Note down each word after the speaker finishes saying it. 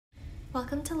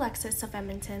Welcome to Lexus of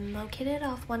Edmonton, located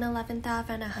off 111th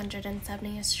Ave and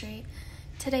 170th Street.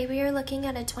 Today we are looking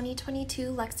at a 2022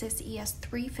 Lexus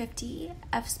ES350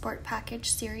 F Sport Package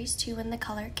Series 2 in the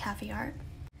color Caviar.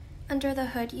 Under the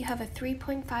hood, you have a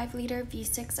 3.5-liter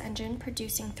V6 engine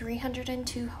producing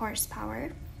 302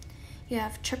 horsepower. You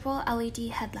have triple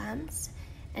LED headlamps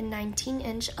and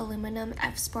 19-inch aluminum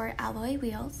F Sport alloy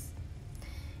wheels.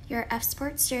 Your F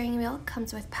Sport steering wheel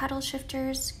comes with paddle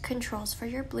shifters, controls for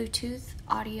your Bluetooth,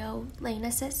 audio, lane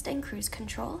assist, and cruise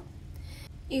control.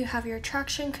 You have your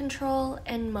traction control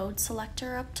and mode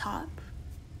selector up top.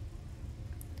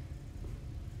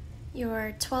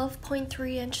 Your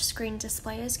 12.3-inch screen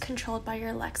display is controlled by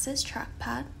your Lexus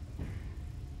trackpad.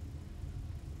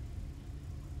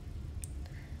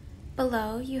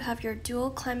 Below, you have your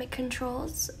dual climate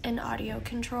controls and audio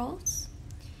controls.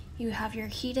 You have your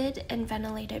heated and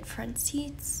ventilated front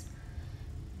seats,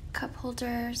 cup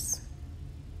holders,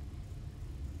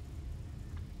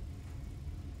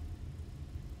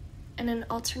 and an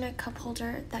alternate cup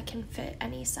holder that can fit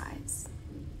any size.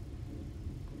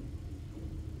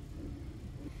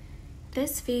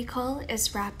 This vehicle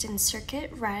is wrapped in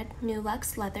circuit red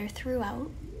Nulux leather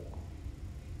throughout.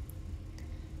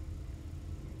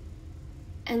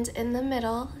 And in the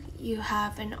middle, you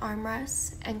have an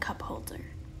armrest and cup holder.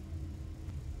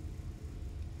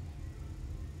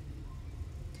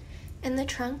 In the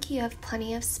trunk, you have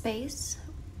plenty of space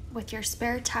with your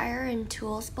spare tire and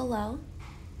tools below.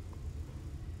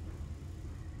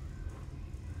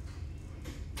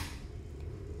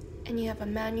 And you have a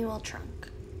manual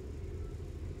trunk.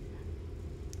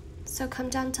 So come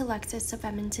down to Lexus of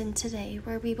Edmonton today,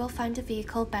 where we will find a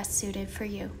vehicle best suited for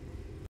you.